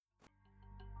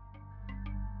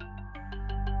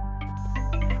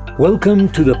Welcome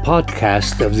to the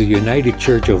podcast of the United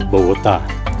Church of Bogota.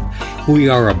 We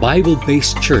are a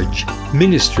Bible-based church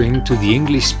ministering to the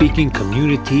English-speaking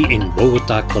community in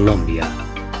Bogota, Colombia.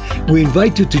 We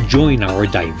invite you to join our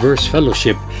diverse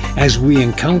fellowship as we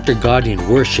encounter God in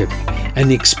worship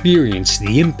and experience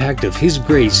the impact of His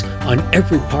grace on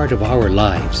every part of our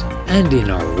lives and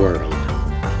in our world.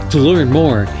 To learn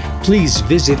more, please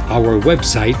visit our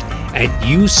website at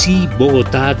ucbogota.org.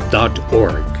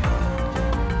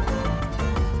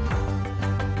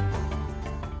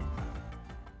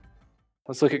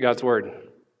 Let's look at God's Word.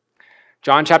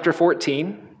 John chapter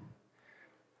 14.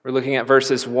 We're looking at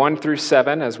verses 1 through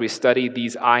 7 as we study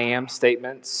these I am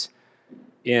statements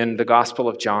in the Gospel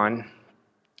of John.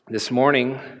 This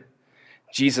morning,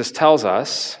 Jesus tells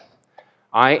us,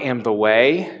 I am the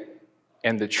way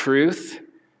and the truth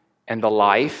and the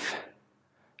life.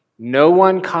 No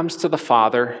one comes to the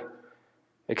Father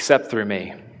except through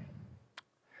me.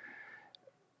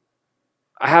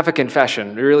 I have a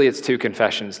confession. Really, it's two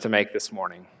confessions to make this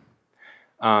morning.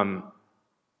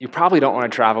 You probably don't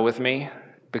want to travel with me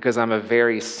because I'm a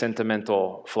very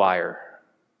sentimental flyer.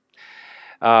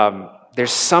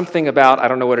 There's something about, I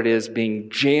don't know what it is,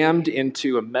 being jammed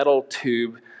into a metal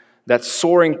tube that's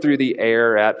soaring through the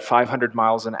air at 500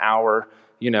 miles an hour,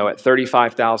 at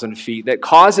 35,000 feet, that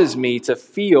causes me to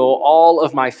feel all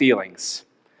of my feelings.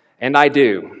 And I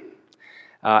do.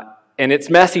 And it's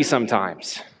messy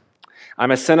sometimes. I'm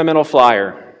a sentimental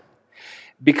flyer.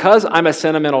 Because I'm a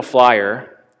sentimental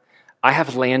flyer, I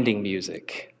have landing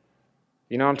music.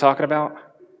 You know what I'm talking about?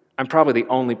 I'm probably the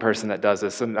only person that does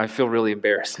this, and I feel really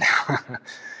embarrassed now.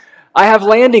 I have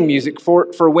landing music for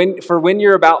when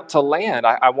you're about to land.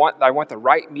 I want the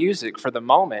right music for the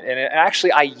moment. And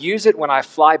actually, I use it when I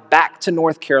fly back to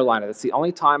North Carolina. That's the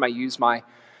only time I use my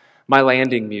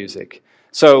landing music.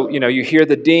 So, you hear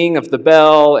the ding of the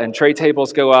bell, and tray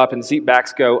tables go up, and seat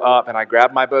backs go up, and I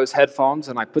grab my Bose headphones,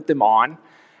 and I put them on,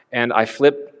 and I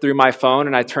flip through my phone,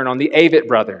 and I turn on the Avett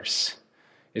Brothers.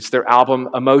 It's their album,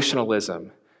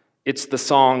 Emotionalism. It's the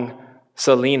song,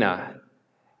 Selena.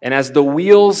 And as the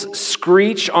wheels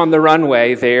screech on the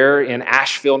runway there in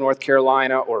Asheville, North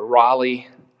Carolina, or Raleigh,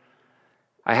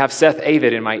 I have Seth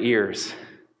Avett in my ears,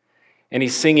 and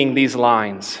he's singing these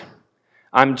lines.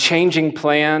 I'm changing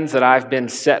plans that I've been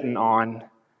setting on.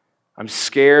 I'm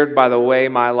scared by the way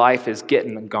my life is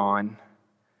getting gone.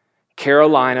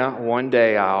 Carolina,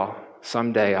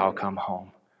 someday I'll come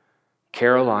home.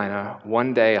 Carolina,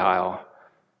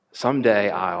 someday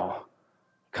I'll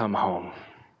come home.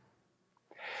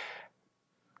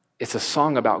 It's a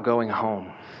song about going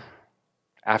home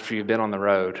after you've been on the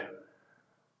road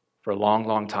for a long,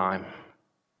 long time.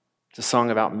 It's a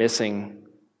song about missing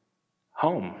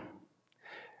home.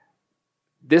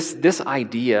 This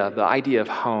idea, the idea of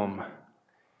home,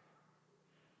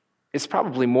 is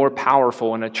probably more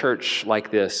powerful in a church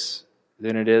like this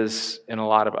than it is in a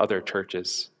lot of other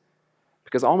churches.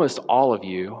 Because almost all of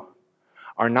you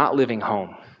are not living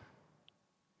home.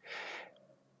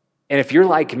 And if you're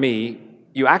like me,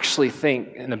 you actually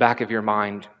think in the back of your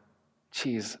mind,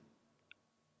 geez,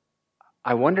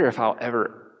 I wonder if I'll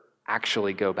ever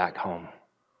actually go back home.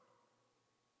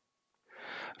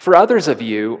 For others of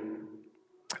you,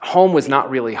 home was not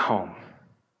really home.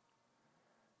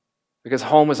 Because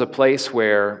home was a place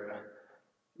where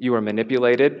you were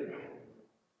manipulated,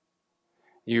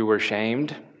 you were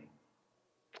shamed,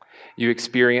 you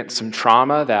experienced some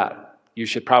trauma that you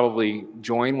should probably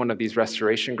join one of these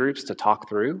restoration groups to talk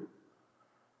through.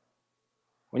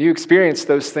 When you experience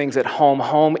those things at home,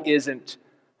 home isn't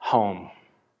home.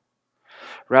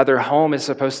 Rather, home is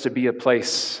supposed to be a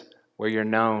place where you're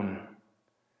known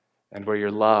and where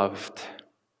you're loved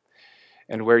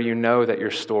and where you know that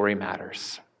your story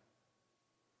matters.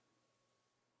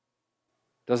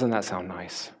 Doesn't that sound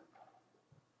nice?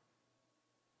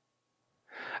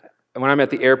 When I'm at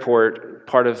the airport,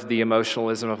 part of the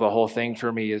emotionalism of the whole thing for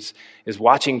me is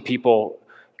watching people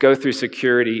go through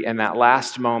security and that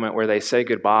last moment where they say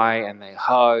goodbye and they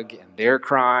hug and they're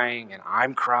crying and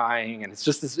I'm crying and it's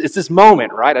this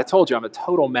moment, right? I told you I'm a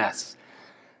total mess.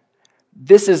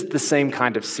 This is the same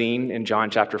kind of scene in John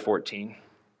chapter 14.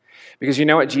 Because you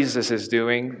know what Jesus is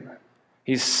doing?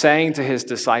 He's saying to his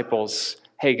disciples,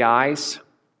 hey guys,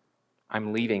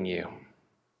 I'm leaving you.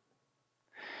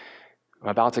 I'm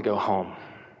about to go home.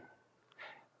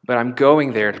 But I'm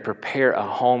going there to prepare a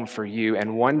home for you,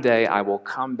 and one day I will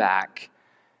come back,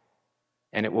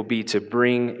 and it will be to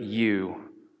bring you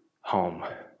home.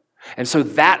 And so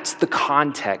that's the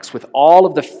context, with all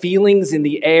of the feelings in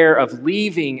the air of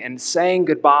leaving and saying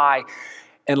goodbye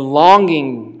and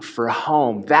longing for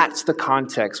home. That's the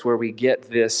context where we get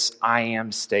this I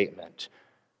am statement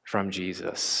from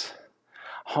Jesus.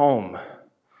 Home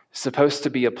is supposed to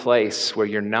be a place where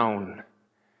you're known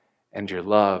and you're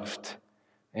loved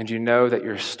and you know that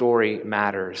your story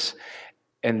matters.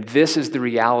 And this is the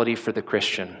reality for the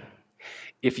Christian.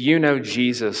 If you know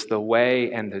Jesus, the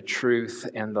way and the truth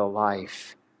and the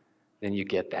life, then you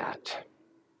get that.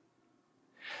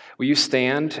 Will you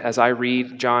stand as I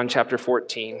read John chapter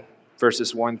 14,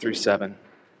 verses 1 through 7?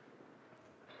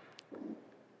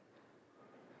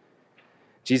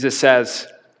 Jesus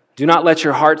says, "Do not let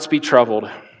your hearts be troubled.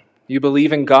 You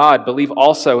believe in God, believe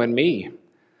also in me.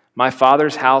 My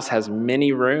Father's house has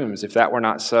many rooms. If that were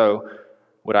not so,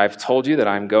 would I have told you that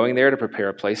I am going there to prepare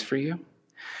a place for you?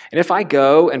 And if I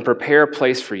go and prepare a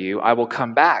place for you, I will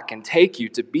come back and take you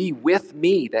to be with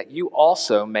me, that you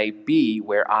also may be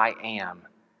where I am.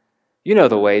 You know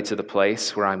the way to the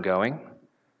place where I'm going."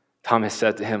 Thomas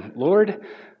said to him, "Lord,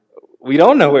 we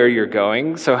don't know where you're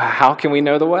going, so how can we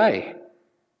know the way?"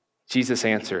 Jesus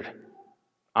answered,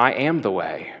 "I am the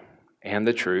way and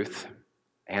the truth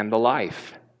and the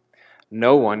life.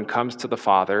 No one comes to the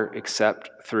Father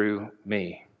except through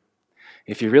me.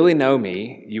 If you really know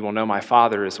me, you will know my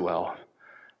Father as well.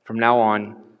 From now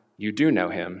on, you do know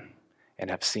him and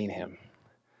have seen him."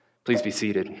 Please be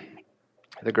seated.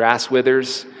 The grass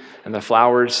withers and the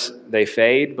flowers, they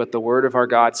fade, but the word of our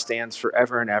God stands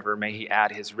forever and ever. May he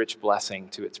add his rich blessing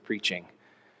to its preaching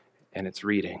and its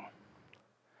reading.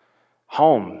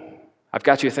 Home. I've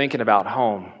got you thinking about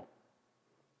home.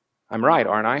 I'm right,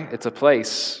 aren't I? It's a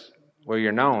place where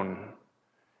you're known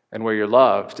and where you're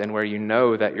loved and where you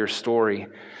know that your story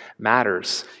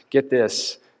matters. Get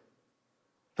this.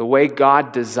 The way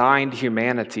God designed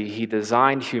humanity, he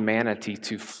designed humanity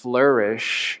to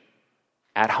flourish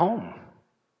at home.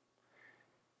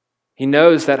 He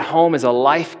knows that home is a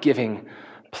life-giving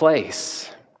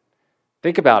place.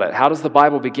 Think about it. How does the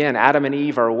Bible begin? Adam and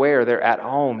Eve are where? They're at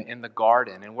home in the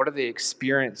garden. And what are they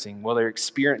experiencing? Well, they're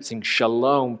experiencing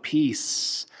shalom,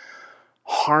 peace,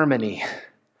 harmony,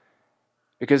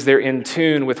 because they're in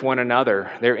tune with one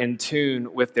another. They're in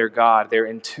tune with their God. They're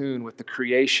in tune with the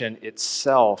creation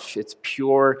itself. It's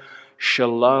pure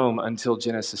shalom until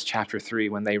Genesis chapter 3,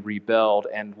 when they rebelled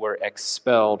and were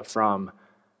expelled from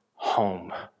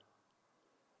home.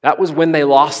 That was when they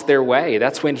lost their way.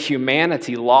 That's when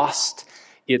humanity lost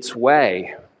its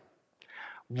way.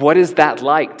 What is that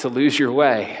like, to lose your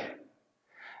way?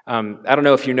 I don't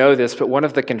know if you know this, but one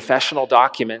of the confessional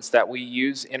documents that we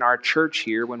use in our church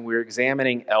here when we're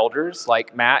examining elders,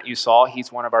 like Matt, you saw,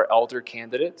 he's one of our elder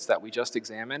candidates that we just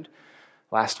examined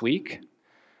last week.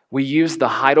 We use the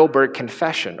Heidelberg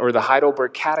Confession, or the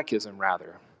Heidelberg Catechism,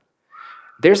 rather.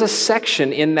 There's a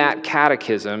section in that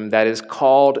catechism that is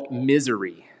called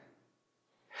misery.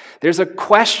 There's a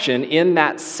question in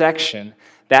that section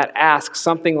that asks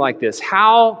something like this: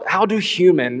 How do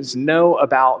humans know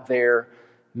about their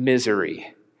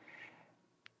misery?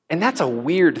 And that's a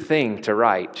weird thing to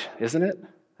write, isn't it?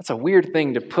 That's a weird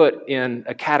thing to put in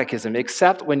a catechism,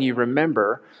 except when you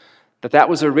remember that that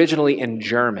was originally in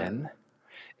German,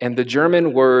 and the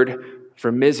German word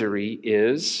for misery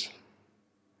is,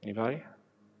 anybody?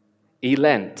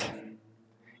 Elend.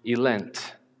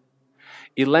 Elend.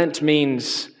 Elend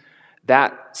means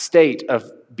that state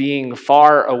of being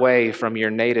far away from your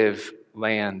native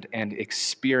land and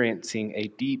experiencing a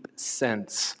deep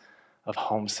sense of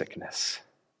homesickness.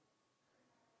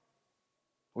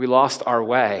 We lost our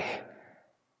way,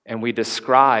 and we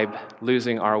describe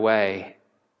losing our way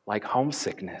like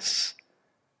homesickness.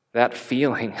 That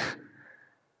feeling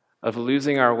of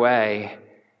losing our way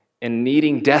and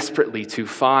needing desperately to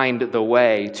find the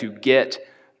way to get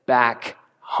back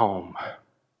home.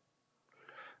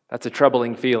 That's a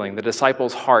troubling feeling. The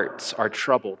disciples' hearts are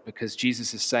troubled because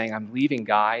Jesus is saying, "I'm leaving,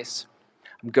 guys.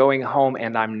 I'm going home,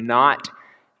 and I'm not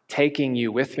taking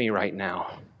you with me right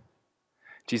now."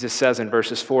 Jesus says in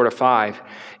verses 4 to 5,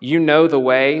 "You know the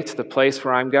way to the place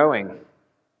where I'm going."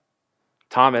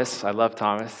 Thomas, I love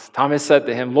Thomas. Thomas said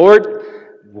to him, "Lord,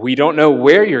 we don't know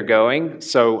where you're going,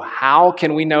 so how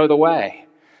can we know the way?"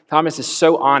 Thomas is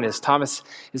so honest. Thomas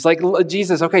is like,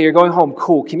 "Jesus, okay, you're going home.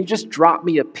 Cool. Can you just drop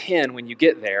me a pin when you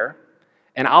get there,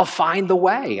 and I'll find the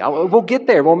way. We'll get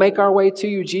there. We'll make our way to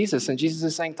you, Jesus." And Jesus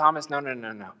is saying, "Thomas, no.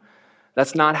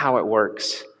 That's not how it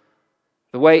works.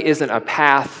 The way isn't a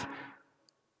path.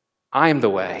 I am the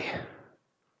way.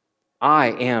 I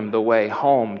am the way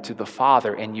home to the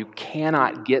Father, and you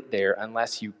cannot get there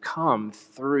unless you come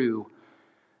through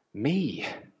me."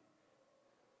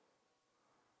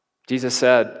 Jesus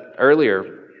said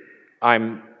earlier,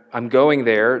 I'm going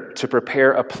there to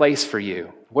prepare a place for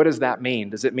you. What does that mean?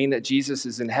 Does it mean that Jesus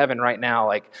is in heaven right now,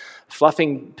 like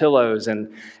fluffing pillows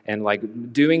and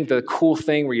like doing the cool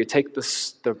thing where you take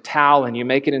the towel and you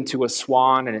make it into a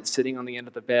swan and it's sitting on the end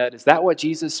of the bed? Is that what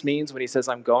Jesus means when he says,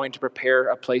 I'm going to prepare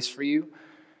a place for you,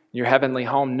 your heavenly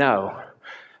home? No.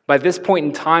 By this point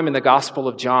in time in the Gospel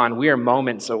of John, we are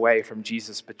moments away from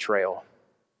Jesus' betrayal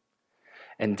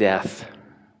and death.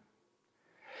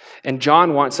 And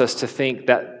John wants us to think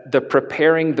that the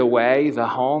preparing the way, the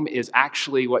home, is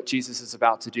actually what Jesus is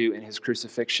about to do in his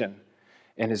crucifixion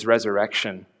and his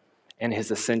resurrection and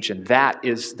his ascension. That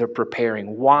is the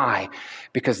preparing. Why?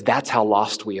 Because that's how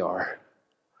lost we are.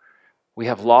 We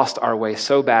have lost our way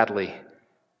so badly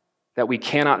that we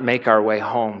cannot make our way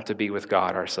home to be with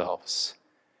God ourselves.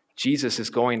 Jesus is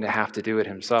going to have to do it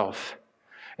himself,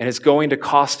 and it's going to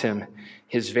cost him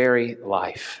his very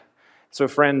life. So,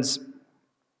 friends,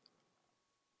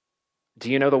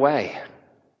 do you know the way?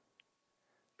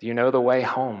 Do you know the way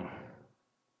home?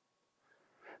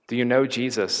 Do you know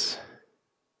Jesus?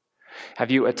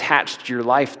 Have you attached your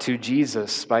life to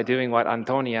Jesus by doing what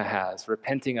Antonia has,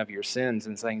 repenting of your sins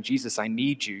and saying, Jesus, I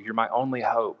need you. You're my only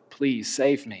hope. Please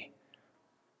save me.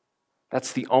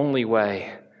 That's the only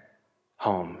way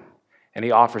home. And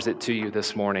he offers it to you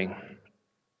this morning.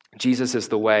 Jesus is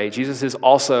the way. Jesus is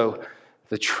also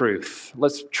the truth.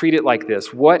 Let's treat it like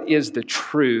this. What is the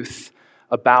truth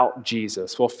about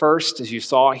Jesus? Well, first, as you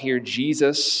saw here,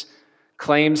 Jesus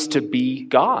claims to be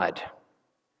God.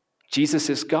 Jesus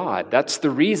is God. That's the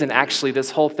reason, actually,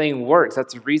 this whole thing works.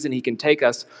 That's the reason he can take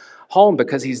us home,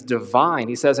 because he's divine.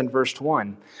 He says in verse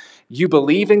 1, you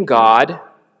believe in God,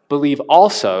 believe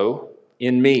also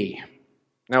in me.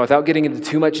 Now, without getting into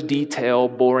too much detail,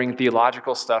 boring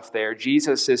theological stuff there,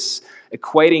 Jesus is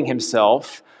equating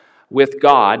himself with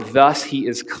God. Thus, he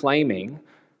is claiming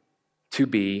to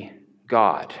be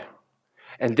God.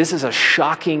 And this is a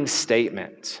shocking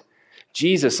statement.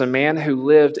 Jesus, a man who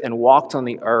lived and walked on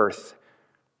the earth,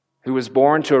 who was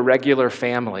born to a regular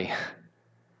family,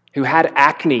 who had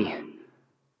acne,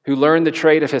 who learned the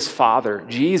trade of his father,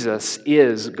 Jesus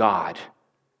is God.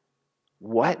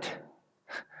 What?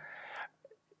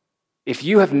 If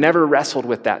you have never wrestled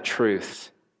with that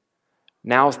truth,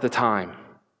 now's the time.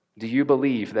 Do you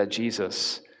believe that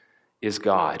Jesus is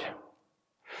God?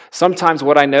 Sometimes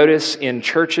what I notice in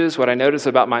churches, what I notice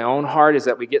about my own heart, is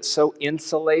that we get so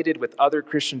insulated with other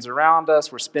Christians around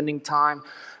us. We're spending time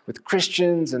with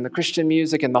Christians and the Christian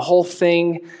music and the whole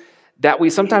thing, that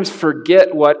we sometimes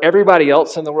forget what everybody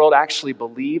else in the world actually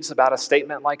believes about a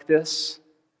statement like this.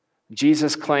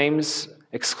 Jesus claims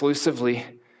exclusively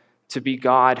to be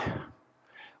God.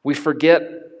 We forget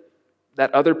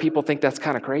that other people think that's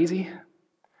kind of crazy.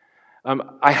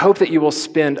 I hope that you will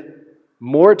spend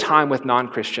more time with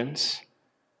non-Christians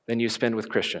than you spend with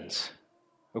Christians,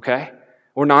 okay?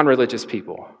 Or non-religious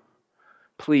people.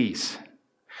 Please.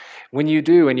 When you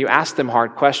do and you ask them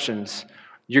hard questions,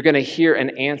 you're going to hear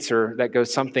an answer that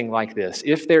goes something like this.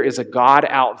 If there is a God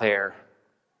out there,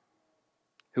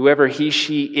 whoever he,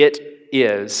 she, it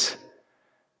is,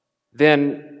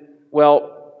 then,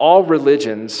 well, all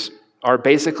religions are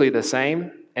basically the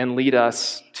same and lead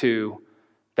us to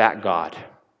that God.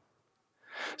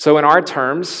 So in our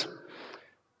terms,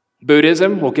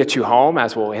 Buddhism will get you home,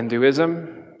 as will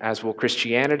Hinduism, as will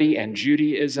Christianity and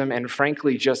Judaism, and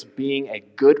frankly, just being a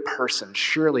good person,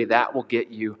 surely that will get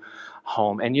you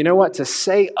home. And you know what? To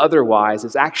say otherwise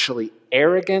is actually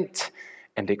arrogant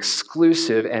and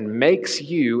exclusive and makes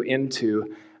you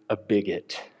into a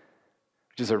bigot,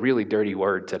 which is a really dirty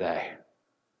word today.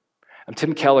 And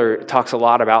Tim Keller talks a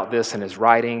lot about this in his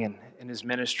writing and in his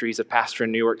ministry as a pastor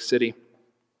in New York City.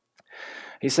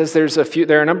 He says there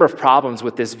are a number of problems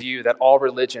with this view that all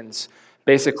religions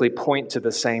basically point to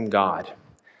the same God.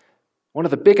 One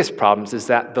of the biggest problems is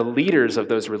that the leaders of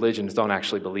those religions don't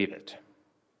actually believe it.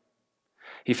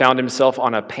 He found himself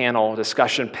on a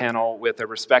discussion panel with a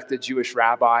respected Jewish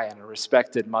rabbi and a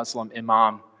respected Muslim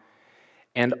imam,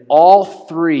 and all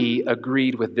three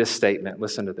agreed with this statement.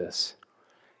 Listen to this.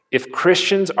 If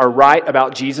Christians are right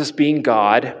about Jesus being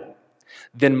God,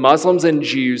 then Muslims and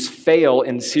Jews fail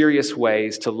in serious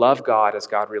ways to love God as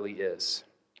God really is.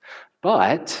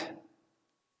 But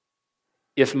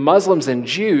if Muslims and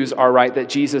Jews are right that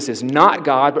Jesus is not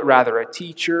God, but rather a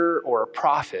teacher or a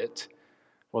prophet,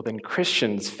 well, then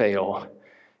Christians fail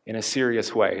in a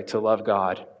serious way to love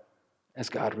God as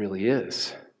God really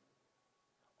is.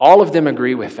 All of them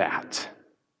agree with that.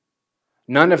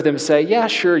 None of them say, yeah,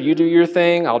 sure, you do your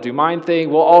thing, I'll do mine thing,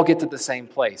 we'll all get to the same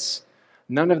place.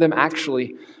 None of them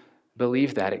actually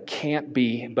believe that. It can't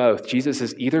be both. Jesus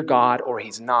is either God or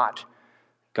he's not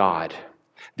God.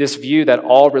 This view that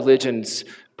all religions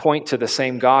point to the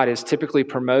same God is typically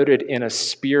promoted in a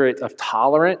spirit of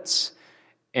tolerance,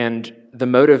 and the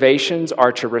motivations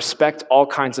are to respect all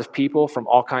kinds of people from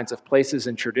all kinds of places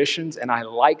and traditions, and I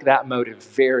like that motive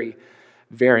very,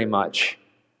 very much.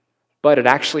 But it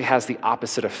actually has the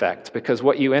opposite effect, because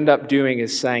what you end up doing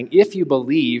is saying, if you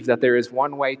believe that there is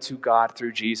one way to God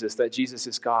through Jesus, that Jesus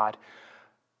is God,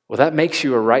 well, that makes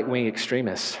you a right-wing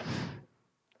extremist.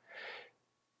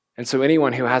 And so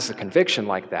anyone who has a conviction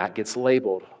like that gets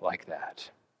labeled like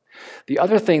that. The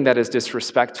other thing that is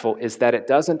disrespectful is that it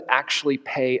doesn't actually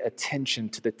pay attention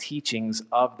to the teachings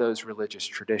of those religious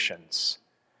traditions.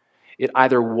 It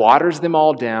either waters them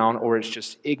all down or it's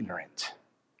just ignorant,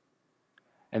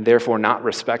 and therefore not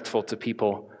respectful to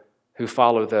people who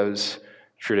follow those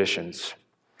traditions.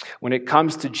 When it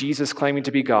comes to Jesus claiming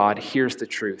to be God, here's the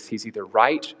truth. He's either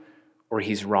right or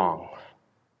he's wrong.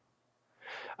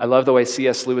 I love the way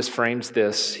C.S. Lewis frames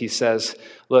this. He says,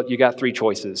 look, you got three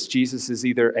choices. Jesus is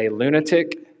either a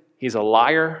lunatic, he's a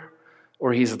liar,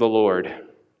 or he's the Lord.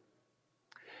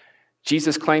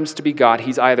 Jesus claims to be God.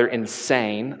 He's either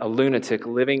insane, a lunatic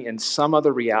living in some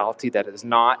other reality that is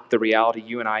not the reality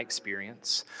you and I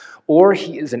experience, or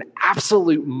he is an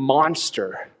absolute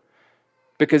monster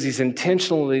because he's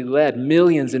intentionally led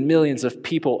millions and millions of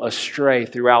people astray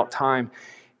throughout time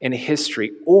in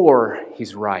history, or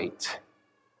he's right.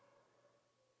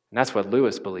 And that's what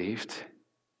Lewis believed.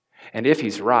 And if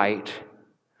he's right,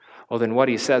 well, then what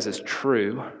he says is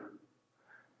true.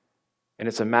 And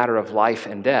it's a matter of life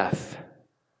and death,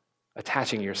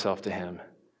 attaching yourself to him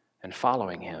and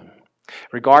following him.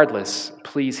 Regardless,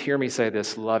 please hear me say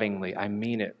this lovingly. I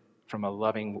mean it from a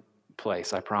loving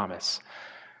place, I promise.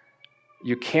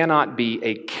 You cannot be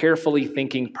a carefully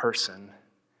thinking person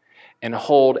and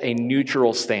hold a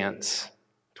neutral stance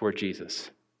toward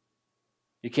Jesus.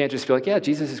 You can't just be like, yeah,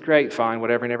 Jesus is great, fine,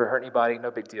 whatever, never hurt anybody, no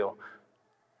big deal.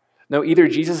 No, either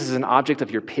Jesus is an object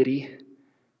of your pity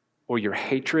or your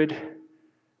hatred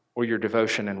or your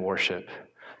devotion and worship.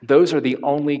 Those are the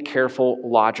only careful,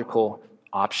 logical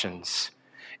options.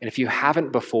 And if you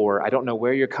haven't before, I don't know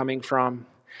where you're coming from.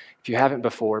 If you haven't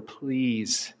before,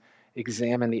 please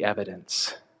examine the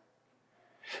evidence.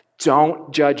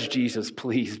 Don't judge Jesus,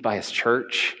 please, by his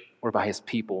church or by his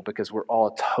people, because we're all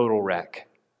a total wreck.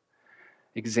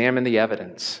 Examine the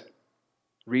evidence.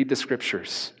 Read the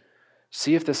scriptures.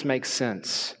 See if this makes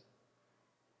sense.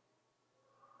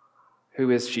 Who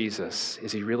is Jesus?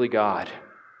 Is he really God?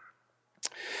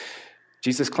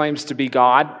 Jesus claims to be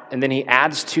God, and then he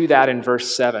adds to that in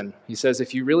verse 7. He says,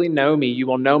 if you really know me, you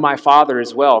will know my Father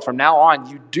as well. From now on,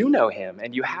 you do know him,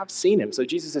 and you have seen him. So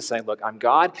Jesus is saying, look, I'm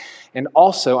God, and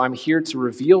also I'm here to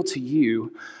reveal to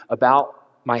you about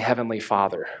my heavenly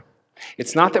Father.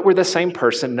 It's not that we're the same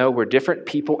person. No, we're different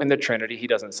people in the Trinity. He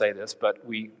doesn't say this, but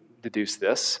we deduce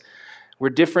this. We're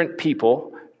different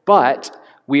people, but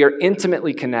we are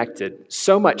intimately connected,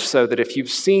 so much so that if you've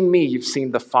seen me, you've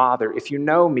seen the Father. If you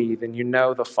know me, then you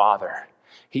know the Father.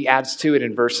 He adds to it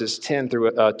in verses 10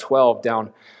 through 12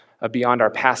 down beyond our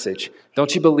passage.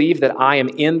 Don't you believe that I am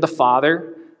in the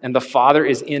Father and the Father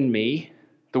is in me?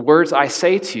 The words I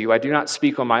say to you, I do not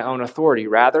speak on my own authority.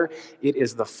 Rather, it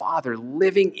is the Father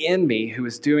living in me who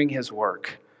is doing his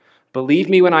work. Believe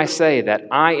me when I say that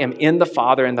I am in the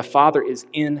Father and the Father is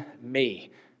in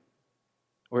me.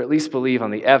 Or at least believe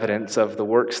on the evidence of the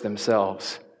works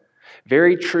themselves.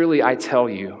 Very truly, I tell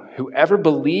you, whoever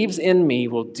believes in me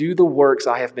will do the works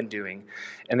I have been doing,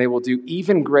 and they will do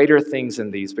even greater things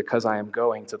than these because I am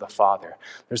going to the Father.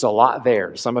 There's a lot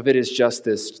there. Some of it is just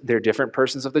this, they're different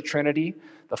persons of the Trinity.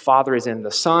 The Father is in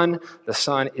the Son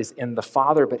is in the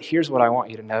Father, but here's what I want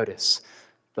you to notice.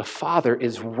 The Father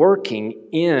is working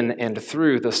in and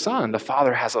through the Son. The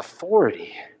Father has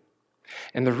authority.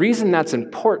 And the reason that's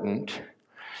important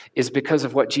is because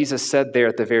of what Jesus said there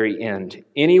at the very end.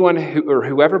 Anyone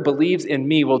whoever believes in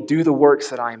me will do the works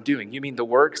that I am doing. You mean the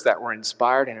works that were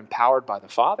inspired and empowered by the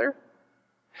Father?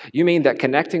 You mean that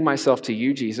connecting myself to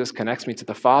you, Jesus, connects me to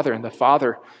the Father, and the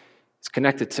Father is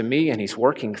connected to me and he's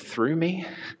working through me?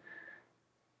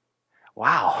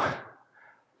 Wow.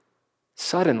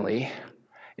 Suddenly,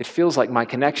 it feels like my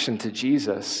connection to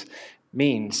Jesus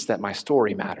means that my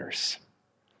story matters.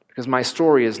 Because my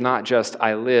story is not just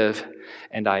I live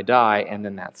and I die and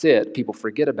then that's it. People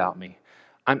forget about me.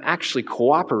 I'm actually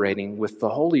cooperating with the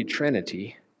Holy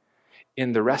Trinity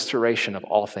in the restoration of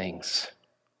all things.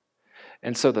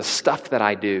 And so the stuff that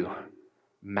I do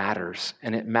matters,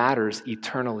 and it matters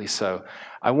eternally so.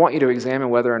 I want you to examine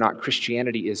whether or not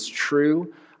Christianity is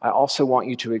true. I also want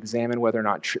you to examine whether or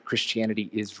not Christianity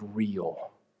is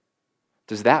real.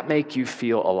 Does that make you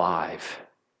feel alive?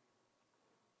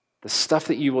 The stuff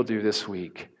that you will do this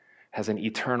week has an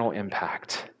eternal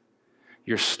impact.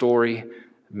 Your story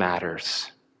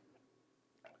matters.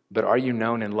 But are you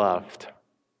known and loved?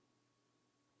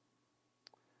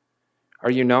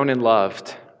 Are you known and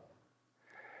loved?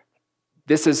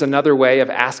 This is another way of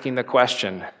asking the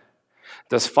question,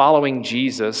 does following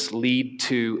Jesus lead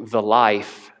to the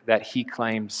life that he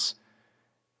claims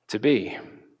to be?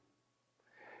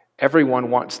 Everyone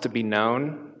wants to be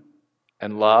known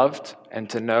and loved and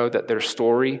to know that their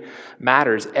story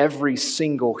matters. Every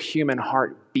single human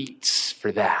heart beats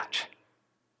for that.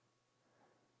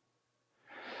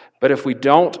 But if we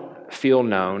don't feel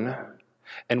known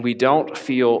and we don't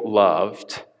feel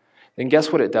loved, then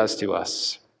guess what it does to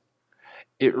us?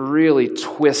 It really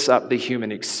twists up the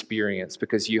human experience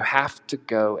because you have to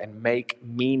go and make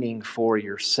meaning for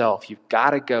yourself. You've got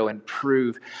to go and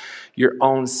prove your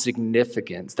own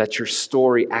significance, that your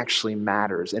story actually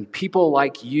matters. And people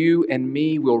like you and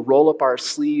me will roll up our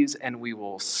sleeves and we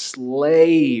will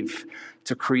slave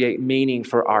to create meaning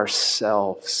for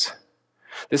ourselves.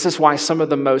 This is why some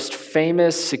of the most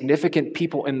famous, significant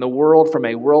people in the world from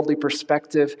a worldly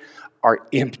perspective are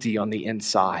empty on the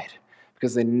inside.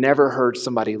 Because they never heard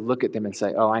somebody look at them and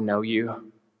say, oh, I know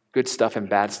you. Good stuff and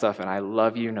bad stuff, and I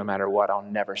love you no matter what. I'll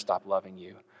never stop loving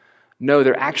you. No,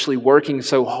 they're actually working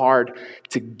so hard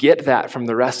to get that from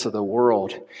the rest of the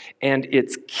world, and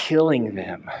it's killing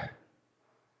them.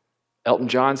 Elton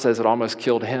John says it almost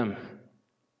killed him.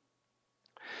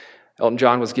 Elton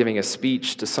John was giving a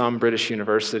speech to some British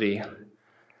university,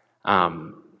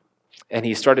 and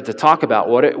he started to talk about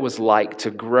what it was like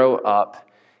to grow up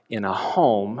in a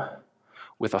home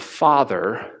with a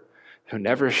father who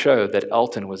never showed that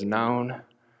Elton was known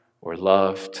or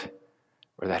loved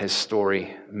or that his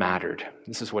story mattered.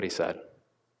 This is what he said.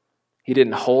 He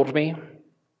didn't hold me.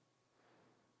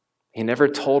 He never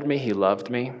told me he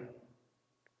loved me.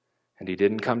 And he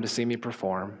didn't come to see me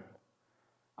perform.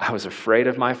 I was afraid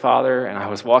of my father, and I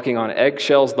was walking on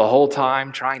eggshells the whole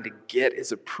time trying to get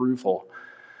his approval.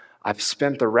 I've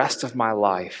spent the rest of my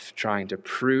life trying to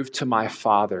prove to my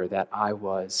father that I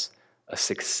was a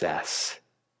success.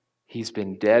 He's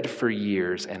been dead for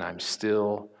years, and I'm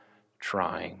still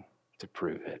trying to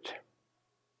prove it.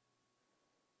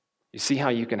 You see how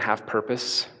you can have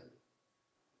purpose,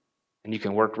 and you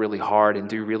can work really hard and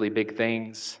do really big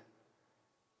things,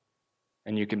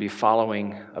 and you can be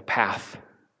following a path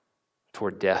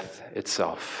toward death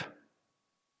itself.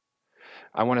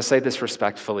 I want to say this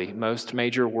respectfully. Most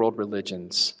major world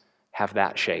religions have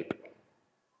that shape.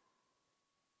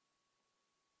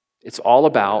 It's all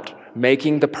about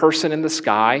making the person in the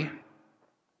sky,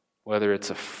 whether it's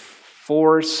a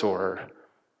force or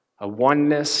a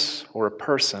oneness or a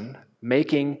person,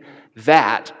 making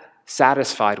that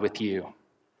satisfied with you.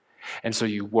 And so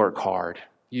you work hard.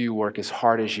 You work as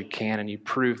hard as you can, and you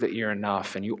prove that you're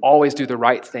enough, and you always do the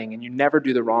right thing, and you never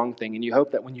do the wrong thing, and you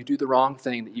hope that when you do the wrong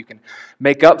thing that you can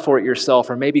make up for it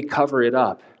yourself or maybe cover it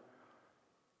up.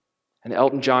 And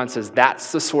Elton John says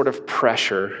that's the sort of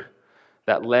pressure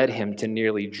that led him to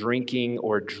nearly drinking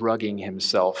or drugging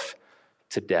himself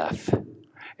to death.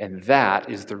 And that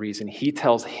is the reason he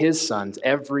tells his sons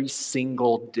every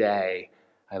single day,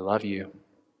 I love you.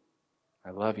 I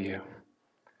love you.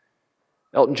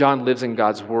 Elton John lives in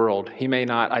God's world. He may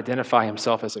not identify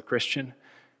himself as a Christian,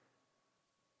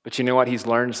 but you know what? He's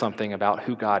learned something about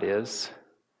who God is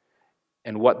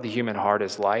and what the human heart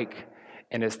is like.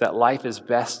 And it's that life is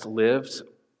best lived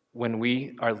when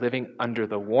we are living under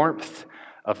the warmth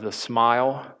of the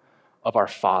smile of our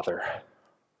Father.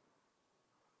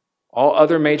 All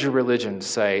other major religions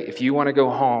say, if you want to go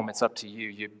home, it's up to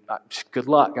you. Good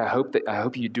luck. I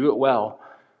hope you do it well.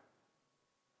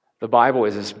 The Bible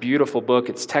is this beautiful book.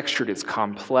 It's textured, it's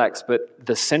complex, but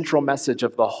the central message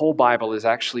of the whole Bible is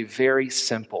actually very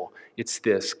simple. It's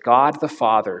this: God the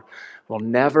Father will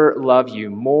never love you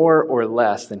more or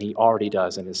less than he already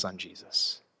does in his Son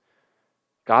Jesus.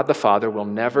 God the Father will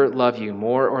never love you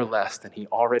more or less than he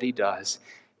already does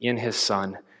in his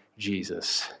Son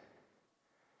Jesus.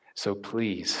 So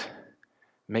please,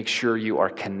 make sure you are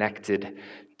connected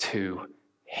to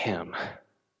him.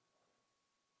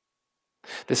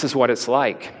 This is what it's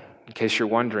like. In case you're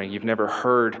wondering, you've never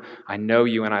heard, I know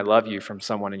you and I love you from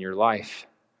someone in your life.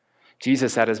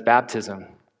 Jesus at his baptism,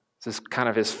 this is kind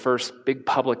of his first big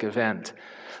public event.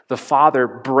 The Father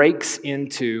breaks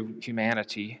into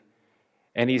humanity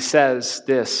and he says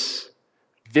this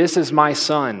is my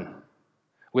Son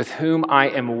with whom I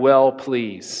am well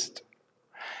pleased.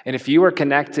 And if you are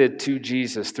connected to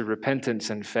Jesus through repentance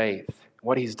and faith,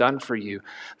 what he's done for you,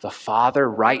 the Father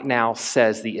right now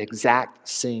says the exact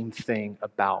same thing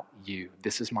about you.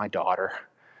 This is my daughter.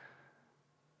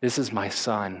 This is my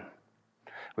son,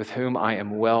 with whom I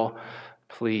am well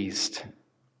pleased.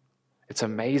 It's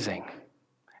amazing.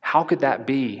 How could that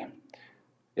be?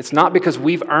 It's not because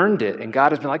we've earned it and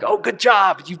God has been like, oh, good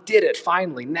job, you did it,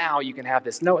 finally, now you can have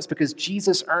this. No, it's because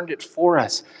Jesus earned it for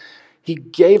us. He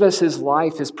gave us his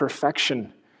life, his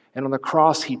perfection, and on the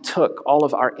cross he took all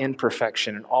of our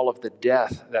imperfection and all of the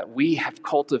death that we have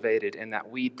cultivated and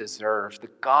that we deserve. The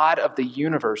God of the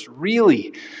universe,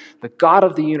 really, the God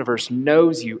of the universe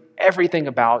knows you, everything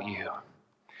about you,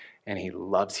 and he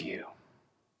loves you,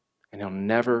 and he'll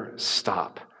never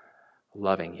stop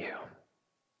loving you.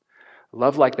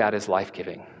 Love like that is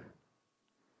life-giving.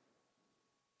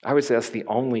 I would say that's the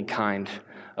only kind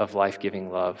of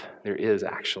life-giving love there is,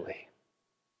 actually.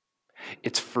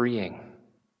 It's freeing.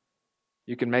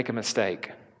 You can make a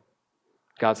mistake.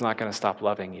 God's not going to stop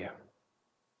loving you.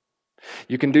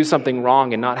 You can do something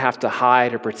wrong and not have to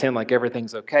hide or pretend like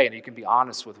everything's okay, and you can be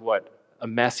honest with what a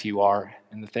mess you are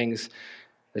and the things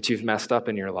that you've messed up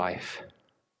in your life.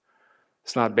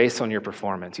 It's not based on your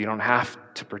performance. You don't have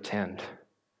to pretend.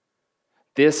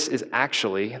 This is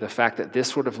actually, the fact that this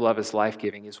sort of love is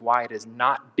life-giving is why it is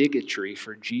not bigotry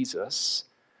for Jesus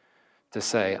to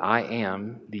say, I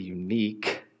am the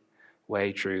unique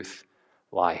way, truth,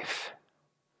 life.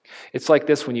 It's like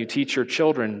this when you teach your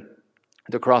children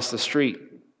to cross the street.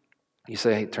 You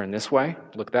say, hey, turn this way,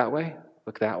 look that way,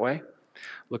 look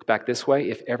back this way.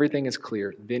 If everything is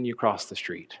clear, then you cross the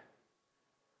street.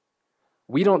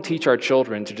 We don't teach our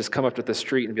children to just come up to the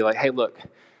street and be like, hey, look,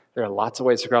 there are lots of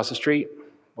ways to cross the street.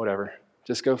 Whatever,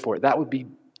 just go for it. That would be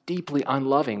deeply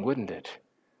unloving, wouldn't it?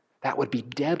 That would be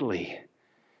deadly.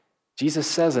 Jesus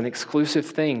says an exclusive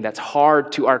thing that's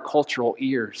hard to our cultural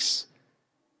ears,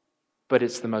 but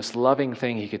it's the most loving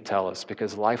thing he could tell us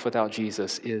because life without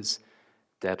Jesus is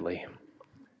deadly.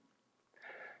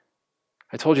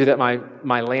 I told you that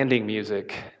my landing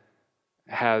music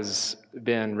has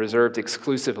been reserved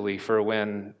exclusively for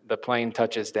when the plane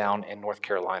touches down in North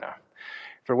Carolina.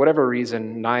 For whatever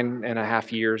reason,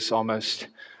 9.5 years almost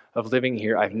of living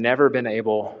here, I've never been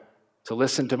able to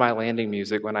listen to my landing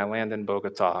music when I land in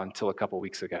Bogota until a couple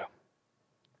weeks ago.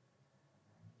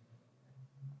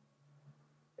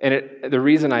 And the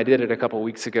reason I did it a couple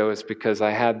weeks ago is because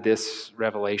I had this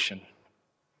revelation.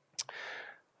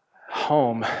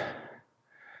 Home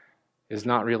is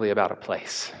not really about a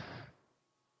place.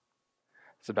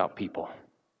 It's about people,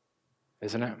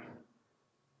 isn't it?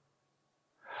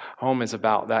 Home is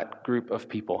about that group of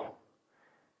people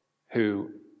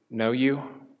who know you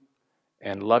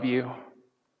and love you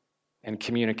and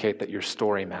communicate that your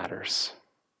story matters.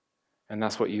 And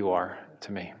that's what you are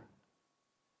to me.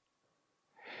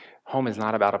 Home is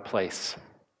not about a place.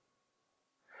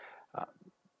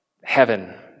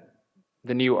 Heaven,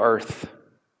 the new earth,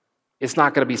 it's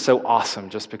not going to be so awesome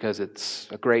just because it's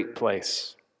a great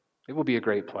place. It will be a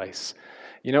great place.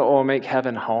 You know what will make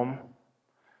heaven home?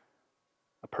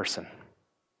 A person.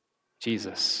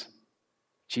 Jesus.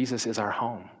 Jesus is our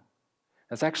home.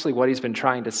 That's actually what he's been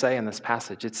trying to say in this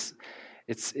passage.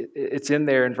 It's in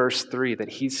there in verse 3 that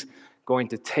he's going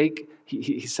to take,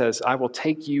 he says, I will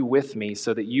take you with me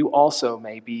so that you also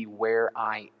may be where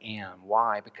I am.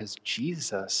 Why? Because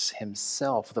Jesus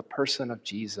himself, the person of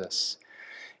Jesus,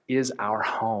 is our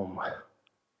home.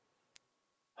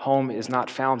 Home is not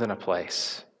found in a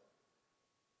place.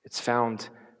 It's found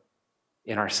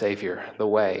in our Savior, the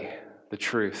way, the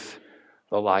truth,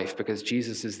 the life, because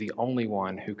Jesus is the only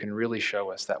one who can really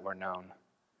show us that we're known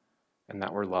and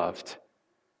that we're loved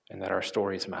and that our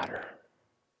stories matter.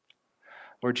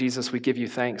 Lord Jesus, we give you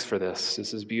thanks for this.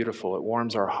 This is beautiful. It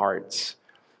warms our hearts,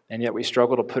 and yet we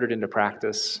struggle to put it into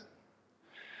practice.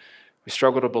 We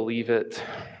struggle to believe it.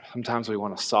 Sometimes we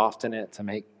want to soften it to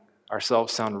make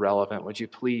ourselves sound relevant. Would you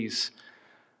please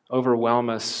overwhelm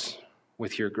us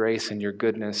with your grace and your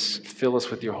goodness? Fill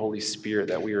us with your Holy Spirit,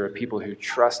 that we are a people who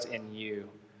trust in you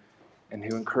and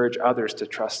who encourage others to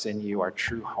trust in you, our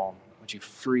true home. Would you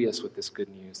free us with this good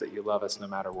news that you love us no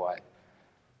matter what?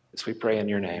 This we pray in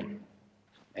your name.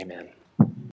 Amen.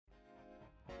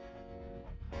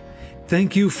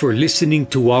 Thank you for listening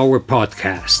to our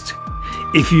podcast.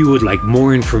 If you would like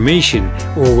more information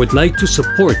or would like to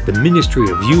support the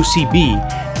ministry of UCB,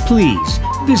 please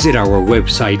visit our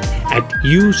website at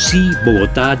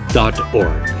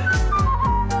ucbogota.org.